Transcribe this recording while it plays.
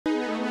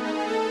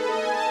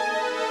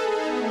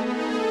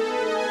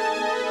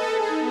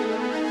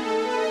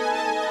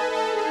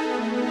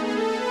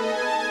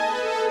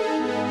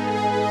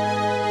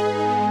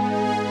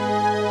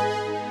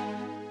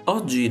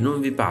oggi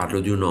non vi parlo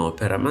di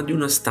un'opera, ma di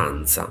una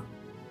stanza.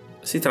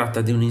 Si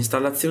tratta di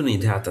un'installazione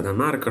ideata da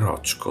Mark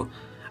Rothko,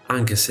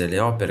 anche se le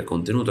opere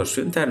contenute al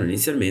suo interno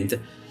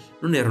inizialmente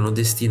non erano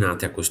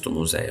destinate a questo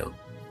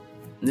museo.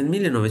 Nel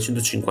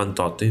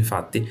 1958,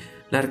 infatti,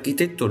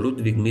 l'architetto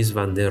Ludwig Mies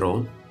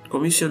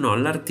commissionò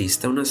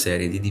all'artista una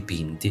serie di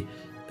dipinti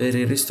per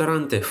il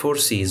ristorante Four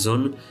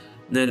Seasons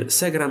nel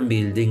Seagram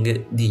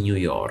Building di New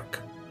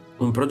York,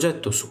 un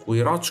progetto su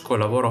cui Rothko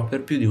lavorò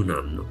per più di un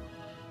anno.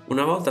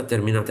 Una volta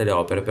terminate le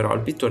opere, però,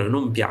 al pittore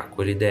non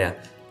piacque l'idea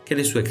che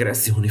le sue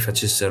creazioni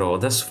facessero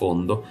da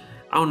sfondo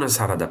a una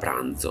sala da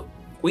pranzo,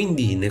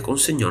 quindi ne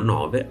consegnò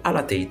 9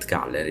 alla Tate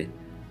Gallery.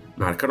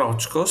 Mark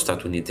Rothko,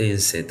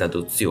 statunitense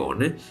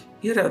d'adozione,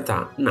 in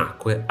realtà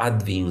nacque a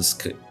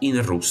Dvinsk,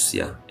 in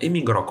Russia, e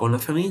emigrò con la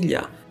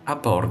famiglia a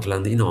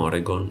Portland, in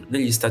Oregon,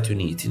 negli Stati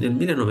Uniti, nel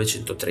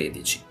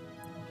 1913.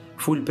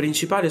 Fu il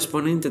principale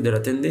esponente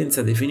della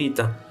tendenza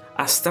definita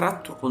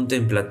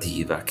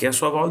astratto-contemplativa, che a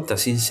sua volta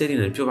si inserì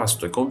nel più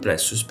vasto e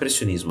complesso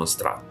espressionismo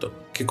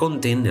astratto, che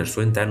contenne al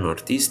suo interno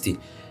artisti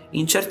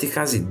in certi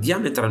casi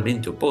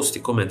diametralmente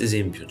opposti, come ad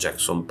esempio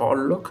Jackson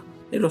Pollock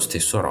e lo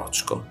stesso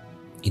Rothko.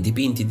 I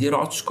dipinti di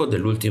Rothko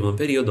dell'ultimo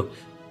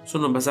periodo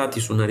sono basati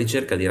su una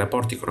ricerca di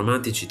rapporti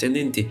cromatici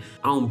tendenti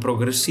a un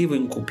progressivo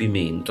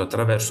incupimento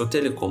attraverso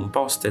tele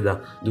composte da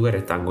due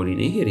rettangoli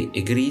neri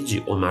e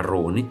grigi o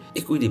marroni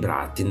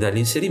equilibrati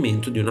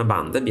dall'inserimento di una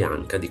banda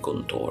bianca di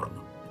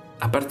contorno.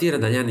 A partire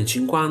dagli anni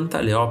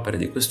 50 le opere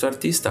di questo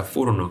artista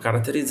furono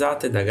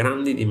caratterizzate da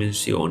grandi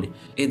dimensioni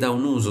e da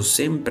un uso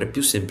sempre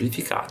più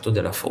semplificato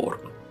della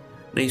forma.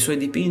 Nei suoi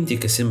dipinti,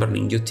 che sembrano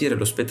inghiottire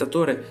lo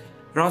spettatore,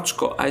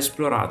 Rothko ha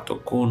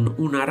esplorato con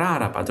una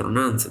rara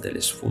padronanza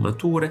delle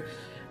sfumature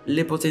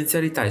le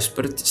potenzialità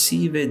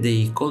espressive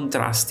dei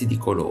contrasti di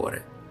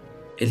colore.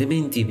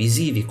 Elementi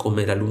visivi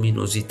come la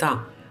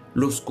luminosità,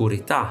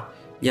 l'oscurità,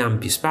 gli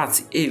ampi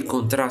spazi e il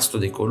contrasto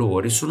dei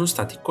colori sono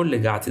stati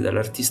collegati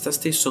dall'artista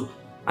stesso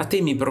a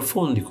temi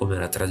profondi come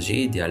la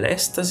tragedia,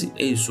 l'estasi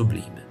e il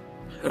sublime.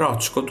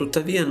 Rothko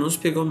tuttavia non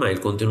spiegò mai il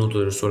contenuto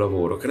del suo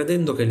lavoro,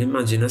 credendo che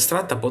l'immagine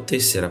astratta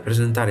potesse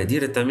rappresentare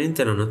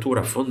direttamente la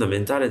natura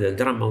fondamentale del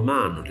dramma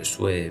umano. Le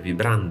sue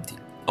vibranti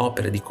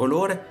opere di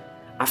colore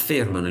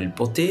affermano il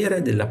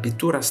potere della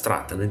pittura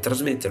astratta nel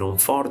trasmettere un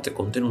forte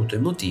contenuto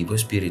emotivo e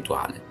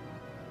spirituale.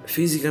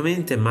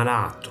 Fisicamente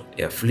malato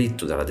e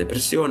afflitto dalla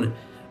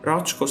depressione,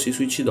 Rothko si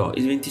suicidò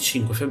il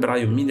 25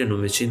 febbraio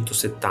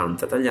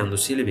 1970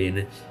 tagliandosi le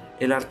vene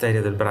e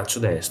l'arteria del braccio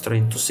destro e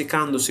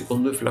intossicandosi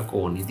con 2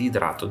 flaconi di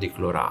idrato di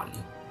clorali.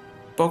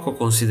 Poco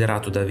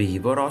considerato da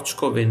vivo,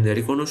 Rothko venne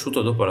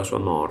riconosciuto dopo la sua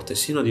morte,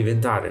 sino a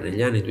diventare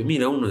negli anni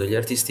 2000 uno degli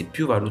artisti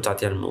più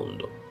valutati al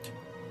mondo.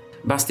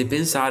 Basti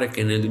pensare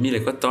che nel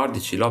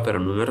 2014 l'opera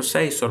numero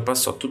 6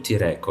 sorpassò tutti i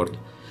record,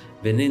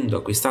 venendo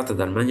acquistata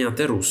dal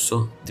magnate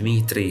russo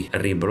Dmitry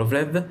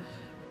Riblovlev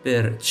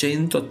per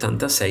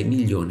 186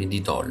 milioni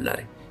di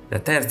dollari, la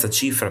terza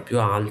cifra più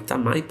alta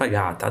mai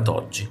pagata ad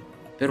oggi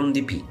per un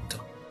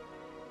dipinto.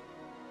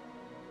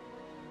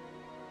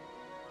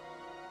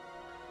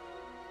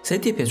 Se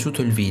ti è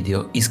piaciuto il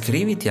video,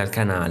 iscriviti al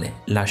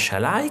canale, lascia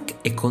like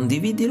e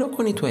condividilo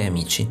con i tuoi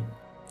amici.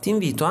 Ti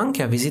invito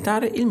anche a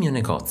visitare il mio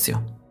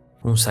negozio.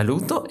 Un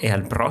saluto e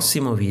al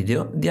prossimo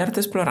video di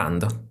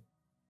Artesplorando.